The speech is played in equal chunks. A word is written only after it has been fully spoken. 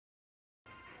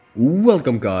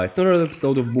Welcome guys to another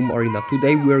episode of Boom Arena.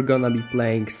 Today we're gonna be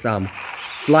playing some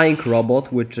flying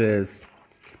robot, which is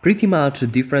pretty much a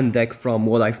different deck from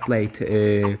what I've played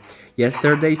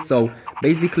yesterday. So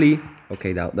basically,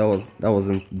 okay, that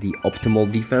wasn't the optimal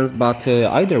defense, but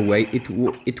either way,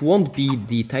 it won't be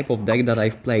the type of deck that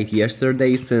I've played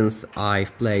yesterday, since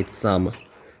I've played some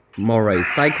more a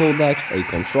cycle decks, a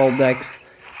control decks,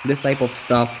 this type of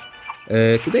stuff.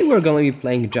 Today we're gonna be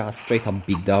playing just straight up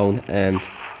beatdown, and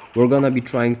we're gonna be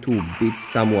trying to beat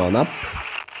someone up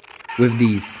with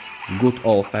these good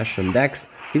old-fashioned decks.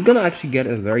 He's gonna actually get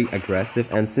a very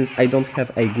aggressive, and since I don't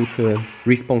have a good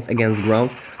response against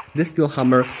ground, this steel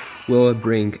hammer will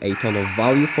bring a ton of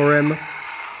value for him.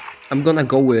 I'm gonna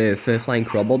go with flying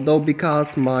robot though,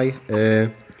 because my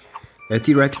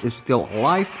T-Rex is still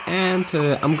alive, and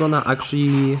I'm gonna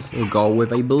actually go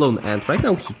with a balloon. And right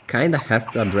now he kinda has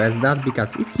to address that,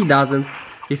 because if he doesn't,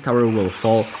 his tower will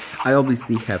fall. I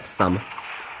obviously have some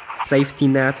safety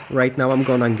net. Right now I'm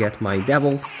gonna get my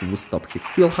devils to stop his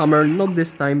steel hammer, not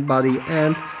this time buddy,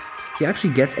 and he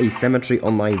actually gets a cemetery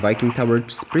on my Viking tower,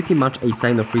 which is pretty much a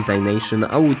sign of resignation.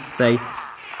 I would say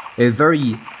a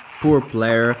very poor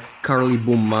player, Carly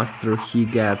Boom Master. He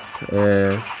gets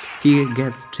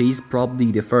cheese,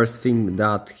 probably the first thing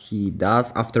that he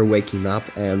does after waking up,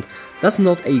 and that's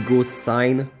not a good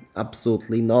sign.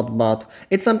 Absolutely not, but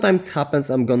it sometimes happens.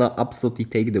 I'm gonna absolutely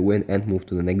take the win and move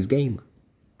to the next game.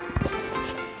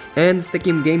 And the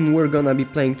second game we're gonna be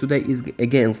playing today is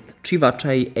against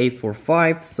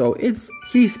Chivache845. So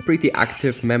he's pretty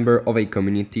active member of a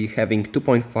community, having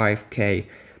 2.5k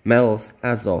medals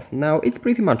as of now. It's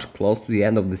pretty much close to the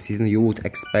end of the season. You would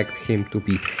expect him to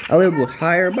be a little bit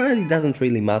higher, but it doesn't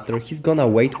really matter. He's gonna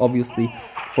wait obviously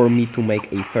for me to make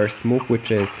a first move,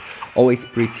 which is always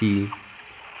pretty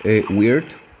weird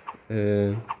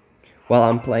while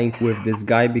I'm playing with this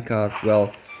guy, because,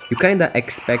 well, you kinda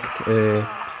expect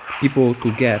people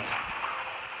to get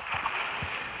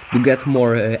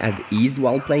more at ease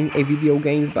while playing a video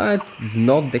games, but it's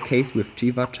not the case with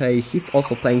Chivache. He's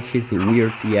also playing his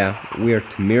weird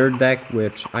mirror deck,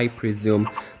 which I presume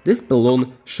this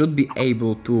balloon should be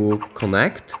able to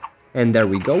connect. And there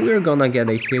we go, we're gonna get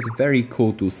a hit. Very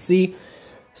cool to see,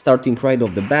 starting right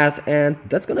off the bat, and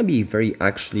that's gonna be very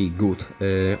actually good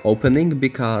opening,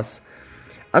 because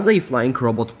as a flying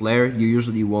robot player you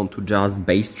usually want to just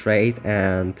base trade,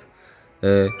 and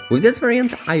with this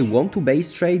variant I want to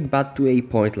base trade, but to a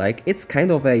point. Like, it's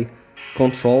kind of a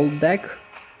control deck,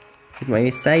 if I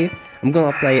may say. I'm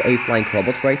gonna play a flying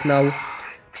robot right now,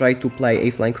 try to play a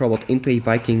flying robot into a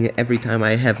Viking every time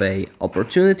I have a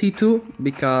opportunity to,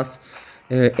 because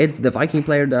it's the Viking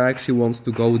player that actually wants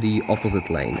to go the opposite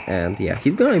lane. And yeah,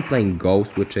 he's gonna be playing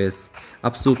Ghost, which is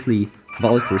absolutely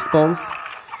valid response.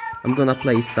 I'm gonna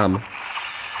play some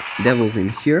devils in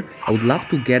here. I would love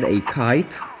to get a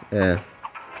kite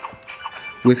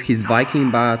with his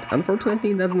Viking, but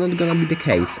unfortunately that's not gonna be the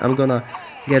case. I'm gonna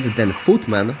get then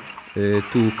Footman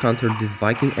to counter this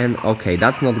Viking, and okay,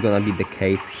 that's not gonna be the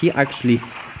case. He actually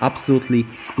absolutely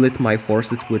split my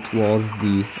forces, which was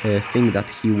the thing that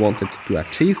he wanted to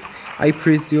achieve, I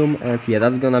presume. And yeah,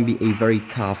 that's gonna be a very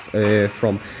tough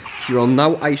from here on.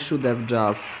 Now I should have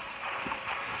just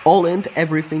all-in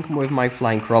everything with my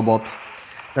flying robot.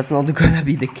 That's not gonna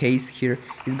be the case here.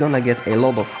 He's gonna get a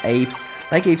lot of apes.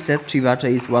 Like I've said, Chivache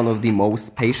is one of the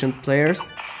most patient players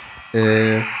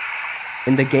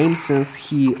in the game, since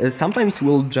he sometimes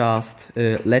will just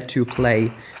let you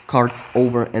play cards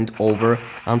over and over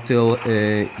until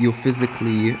you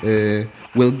physically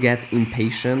will get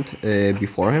impatient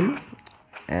before him,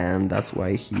 and that's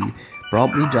why he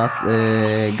probably just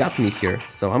got me here.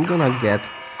 So I'm gonna get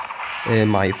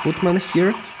my Footman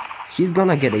here. He's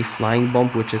gonna get a flying bomb,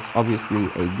 which is obviously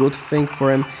a good thing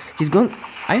for him.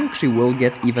 I actually will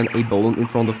get even a balloon in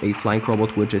front of a flying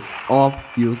robot, which is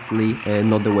obviously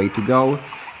not the way to go.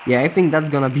 Yeah, I think that's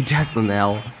gonna be just an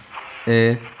L.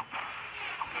 Okay,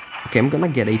 I'm gonna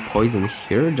get a poison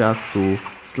here just to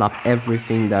slap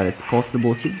everything that it's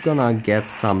possible. He's gonna get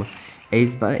some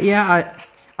ace, but yeah,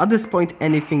 at this point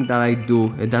anything that I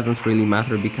do, it doesn't really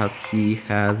matter, because he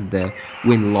has the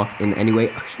win locked in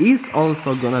anyway. He's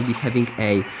also gonna be having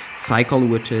a cycle,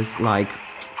 which is like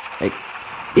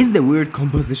is the weird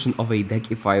composition of a deck,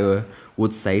 if I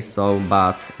would say so,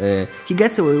 but he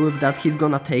gets away with that. He's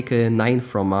gonna take a 9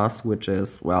 from us, which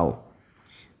is, well,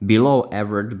 below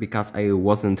average, because I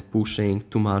wasn't pushing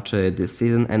too much this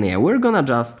season. And yeah, we're gonna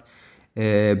just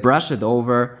brush it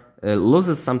over.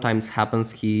 Losses sometimes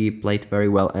happens. He played very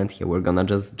well, and here we're gonna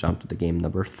just jump to the game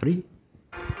number 3.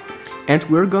 And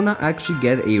we're gonna actually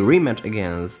get a rematch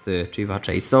against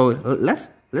Chivache. So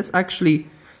let's actually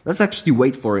let's actually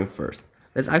wait for him first.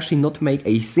 Let's actually not make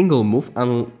a single move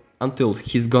until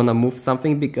he's gonna move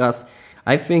something, because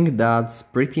I think that's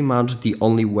pretty much the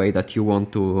only way that you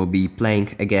want to be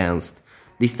playing against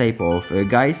this type of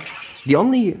guys. The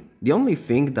only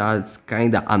thing that's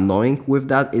kinda annoying with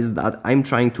that is that I'm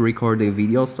trying to record a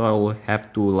video, so I'll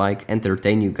have to like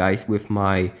entertain you guys with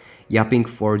my yapping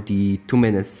for the 2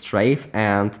 minutes straight,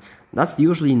 and that's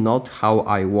usually not how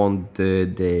I want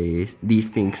these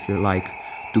things like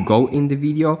to go in the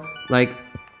video. Like,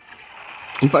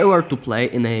 if I were to play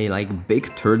in a like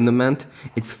big tournament,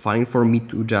 it's fine for me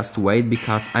to just wait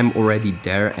because I'm already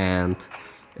there, and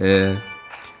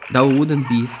that wouldn't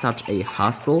be such a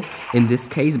hassle in this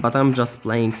case. But I'm just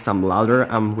playing some ladder,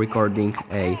 I'm recording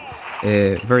a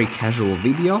very casual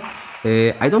video.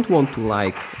 I don't want to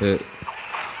like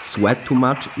sweat too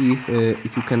much,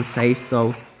 if you can say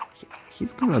so.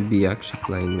 He's gonna be actually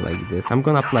playing like this. I'm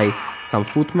gonna play some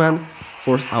footman,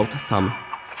 force out some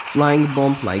flying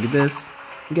bomb like this,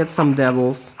 get some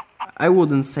devils. I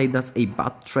wouldn't say that's a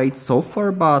bad trade so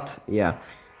far, but yeah,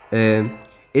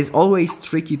 it's always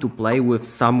tricky to play with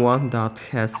someone that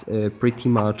has pretty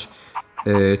much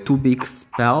 2 big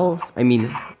spells. I mean,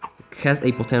 has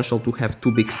a potential to have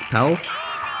 2 big spells.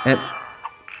 And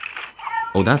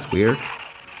oh, that's weird.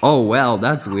 Oh well,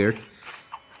 that's weird.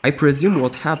 I presume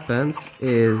what happens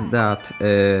is that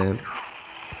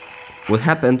what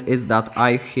happened is that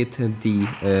I hit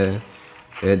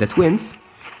the twins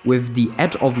with the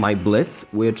edge of my blitz,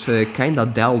 which kinda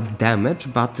dealt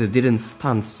damage but didn't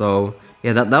stun. So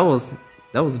yeah, that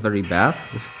was very bad.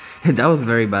 That was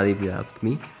very bad if you ask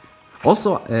me.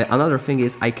 Also, another thing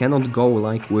is I cannot go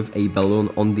like with a balloon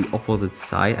on the opposite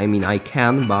side. I mean, I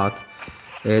can, but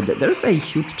there's a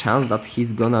huge chance that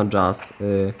he's gonna just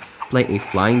play a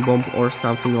flying bomb or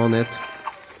something on it.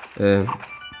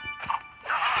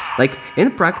 Like, in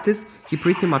practice, he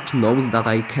pretty much knows that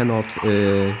I cannot...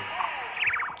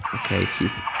 Okay,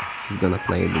 he's gonna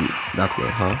play it that way,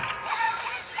 huh?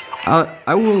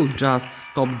 I will just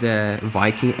stop the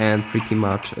Viking and pretty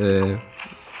much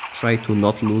try to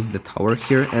not lose the tower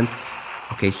here. And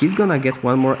okay, he's gonna get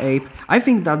one more ape. I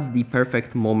think that's the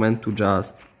perfect moment to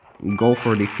just go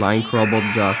for the flying robot,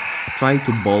 just try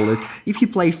to ball it. If he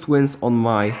plays twins on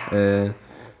my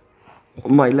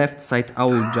left side, I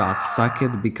will just suck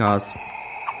it, because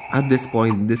at this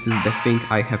point this is the thing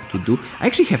I have to do. I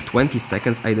actually have 20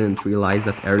 seconds, I didn't realize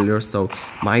that earlier, so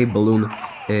my balloon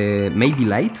may be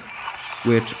late,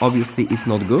 which obviously is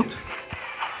not good.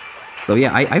 So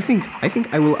yeah, I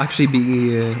think I will actually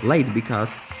be late,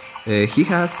 because he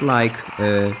has like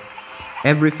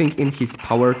everything in his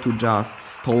power to just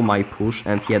stall my push,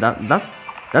 and yeah,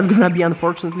 that's gonna be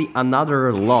unfortunately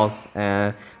another loss,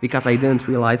 because I didn't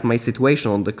realize my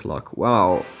situation on the clock.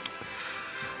 Wow.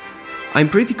 I'm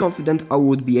pretty confident I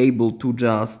would be able to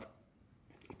just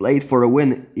play it for a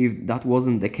win if that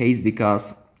wasn't the case,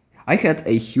 because I had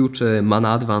a huge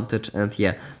mana advantage, and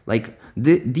yeah, like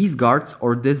these guards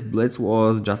or this blitz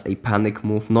was just a panic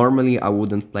move. Normally I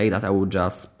wouldn't play that, I would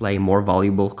just play more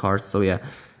valuable cards, so yeah,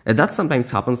 that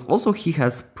sometimes happens. Also, he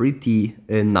has pretty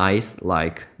nice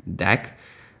like deck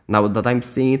now that I'm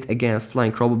seeing it against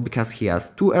Flying Robot, because he has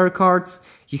 2 air cards,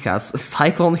 he has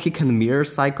Cyclone, he can mirror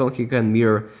Cyclone, he can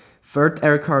mirror 3rd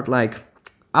air card, like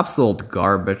absolute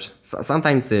garbage.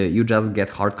 Sometimes you just get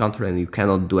hard counter and you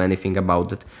cannot do anything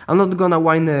about it. I'm not gonna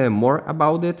whine more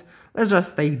about it. Let's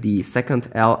just take the 2nd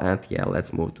L, and yeah,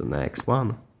 let's move to the next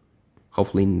one.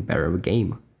 Hopefully in better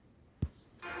game.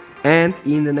 And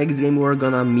in the next game we're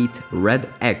gonna meet Red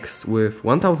X with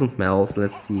 1000 medals.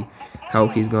 Let's see how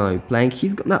he's gonna be playing.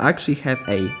 He's gonna actually have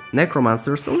a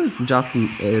Necromancer, so let's just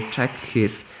check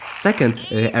his 2nd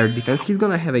air defense. He's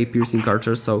gonna have a Piercing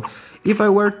Archer, so if I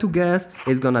were to guess,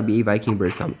 it's gonna be a Viking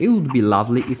BS. It would be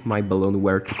lovely if my balloon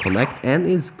were to connect, and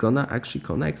it's gonna actually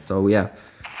connect, so yeah,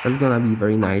 that's gonna be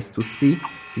very nice to see.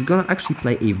 He's gonna actually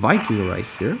play a Viking right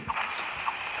here,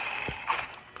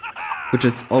 which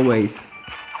is always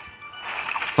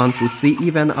fun to see,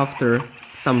 even after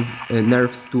some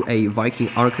nerfs to a Viking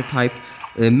archetype.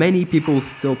 Many people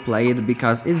still play it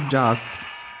because it's just,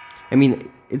 I mean,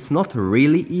 it's not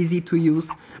really easy to use,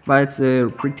 but it's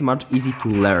pretty much easy to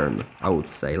learn, I would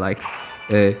say. Like,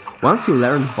 once you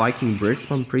learn Viking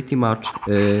Bricksman, pretty much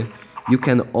you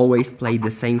can always play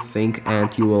the same thing and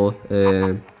you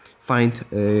will find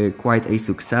quite a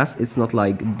success. It's not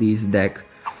like this deck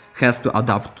has to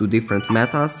adapt to different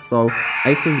metas, so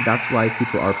I think that's why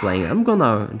people are playing. I'm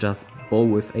gonna just bowl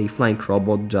with a Flying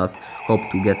Robot, just hope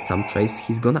to get some trace.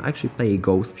 He's gonna actually play a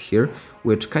Ghost here,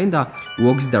 which kinda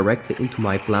walks directly into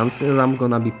my plans, since I'm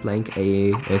gonna be playing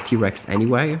a T-Rex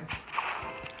anyway.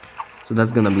 So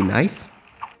that's gonna be nice.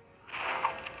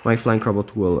 my flying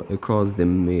robot will cross the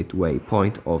midway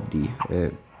point of the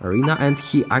arena, and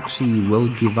he actually will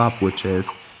give up, which is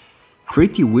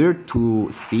pretty weird to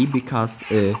see, because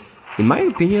in my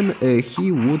opinion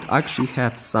he would actually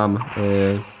have some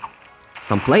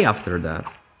play after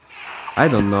that. I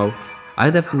don't know. I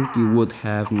definitely would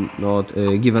have not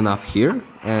given up here,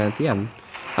 and yeah,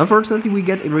 unfortunately we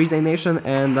get a resignation,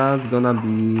 and that's gonna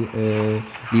be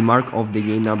the mark of the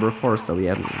game number 4. So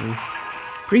yeah,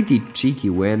 pretty cheeky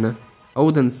win. I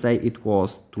wouldn't say it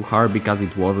was too hard, because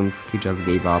it wasn't. He just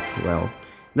gave up. Well,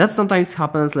 that sometimes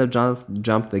happens. Let's just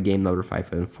jump to game number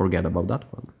 5 and forget about that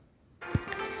one.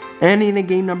 And in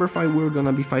game number 5 we're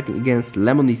gonna be fighting against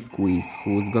Lemony Squeeze,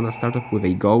 who's gonna start up with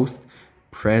a ghost,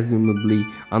 presumably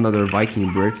another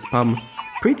Viking bridge spam.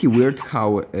 Pretty weird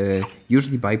how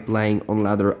usually by playing on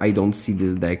ladder I don't see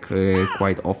this deck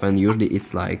quite often. Usually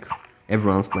it's like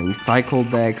everyone's playing cycle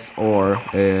decks, or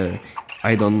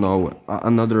I don't know,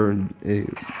 another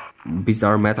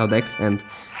bizarre meta decks, and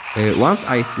once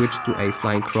I switch to a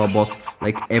flying robot,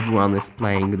 like everyone is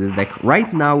playing this deck.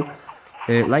 Right now,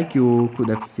 like you could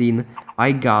have seen,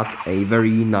 I got a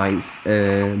very nice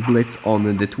blitz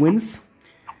on the twins.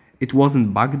 It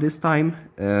wasn't bug this time.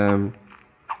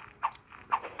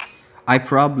 I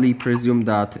probably presume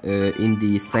that in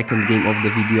the second game of the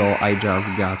video I just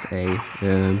got a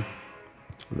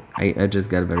I just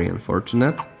got very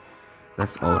unfortunate.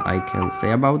 That's all I can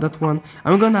say about that one.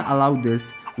 I'm gonna allow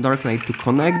this Dark Knight to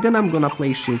connect, then I'm gonna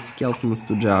play Shield Skeletons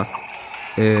to just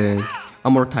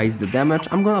amortize the damage.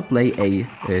 I'm gonna play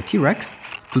a T-Rex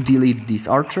to delete these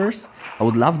archers. I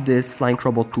would love this flying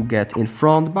robot to get in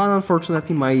front, but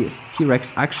unfortunately my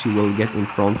T-Rex actually will get in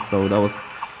front, so that was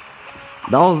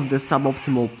the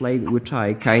suboptimal play, which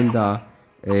I kinda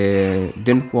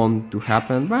didn't want to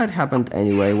happen, but it happened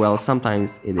anyway. Well,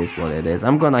 sometimes it is what it is.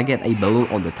 I'm gonna get a balloon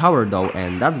on the tower though,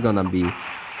 and that's gonna be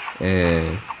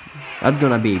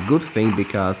a good thing,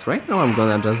 because right now I'm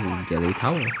gonna just get a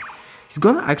tower. He's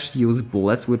gonna actually use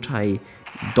bullets, which I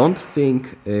don't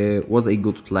think was a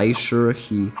good play. Sure,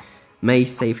 he may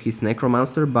save his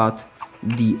necromancer, but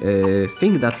the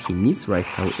thing that he needs right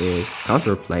now is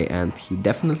counterplay, and he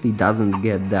definitely doesn't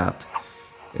get that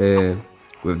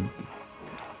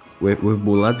with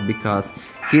bullets, because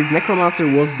his necromancer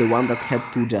was the one that had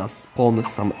to just spawn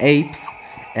some apes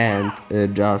and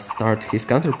just start his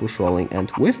counter push rolling,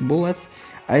 and with bullets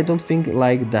I don't think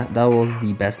like that was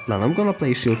the best plan. I'm gonna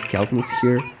play Shield Skeletons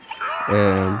here.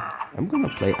 I'm gonna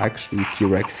play actually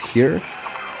T-Rex here.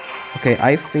 Okay,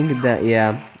 I think that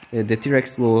yeah, the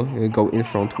T-Rex will go in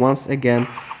front once again.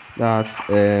 That's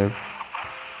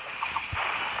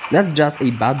just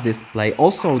a bad display.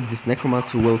 Also, this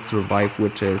Necromancer will survive,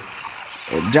 which is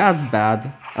just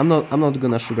bad. I'm not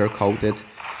gonna sugarcoat it.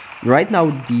 Right now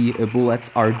the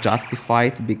bullets are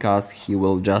justified, because he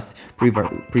will just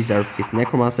preserve his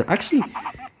Necromancer. Actually,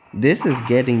 this is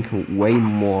getting way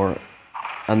more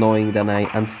annoying than I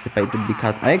anticipated,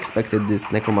 because I expected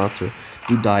this Necromancer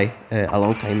to die a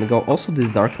long time ago. Also,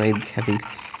 this Dark Knight having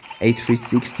a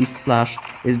 360 splash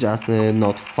is just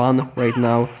not fun right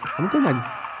now. I'm gonna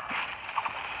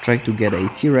try to get a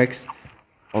T-Rex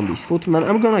on this footman.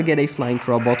 I'm gonna get a flying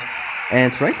robot,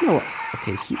 and right now,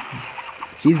 okay,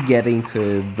 he's getting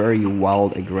very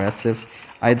wild aggressive.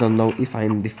 I don't know if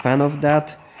I'm the fan of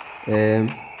that.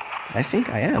 I think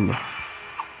I am.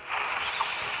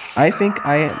 I think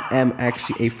I am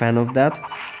actually a fan of that,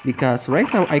 because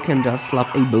right now I can just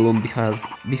slap a balloon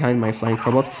behind my flying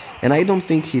robot, and I don't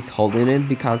think he's holding it,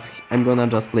 because I'm gonna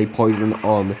just play poison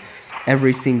on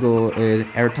every single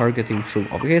air targeting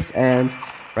shroom of his, and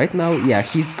right now, yeah,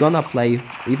 he's gonna play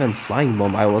even flying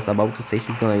bomb. I was about to say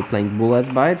he's gonna be playing bullets,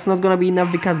 but it's not gonna be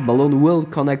enough, because balloon will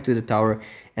connect to the tower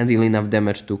and deal enough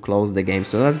damage to close the game.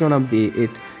 So that's gonna be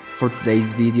it for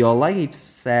today's video. Like I've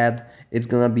said, it's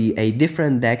gonna be a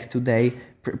different deck today,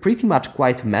 pretty much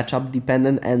quite matchup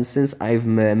dependent, and since I've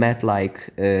met like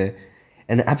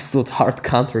an absolute hard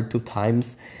counter 2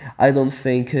 times, I don't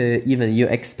think even you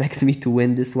expect me to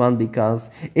win this one, because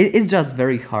it's just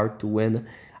very hard to win.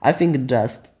 I think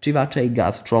just Chivache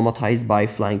got traumatized by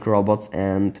flying robots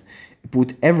and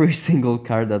put every single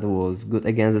card that was good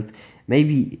against it.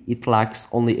 Maybe it lacks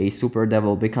only a Super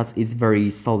Devil, because it's very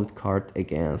solid card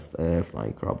against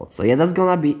flying robots. So yeah, that's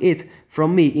gonna be it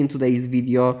from me in today's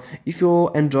video. If you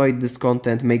enjoyed this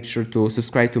content, make sure to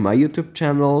subscribe to my YouTube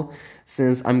channel,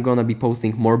 since I'm gonna be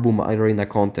posting more Boom Arena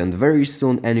content very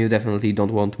soon, and you definitely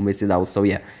don't want to miss it out. So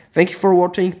yeah, thank you for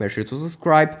watching, make sure to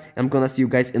subscribe, and I'm gonna see you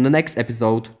guys in the next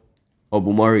episode of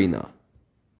Boom Arena.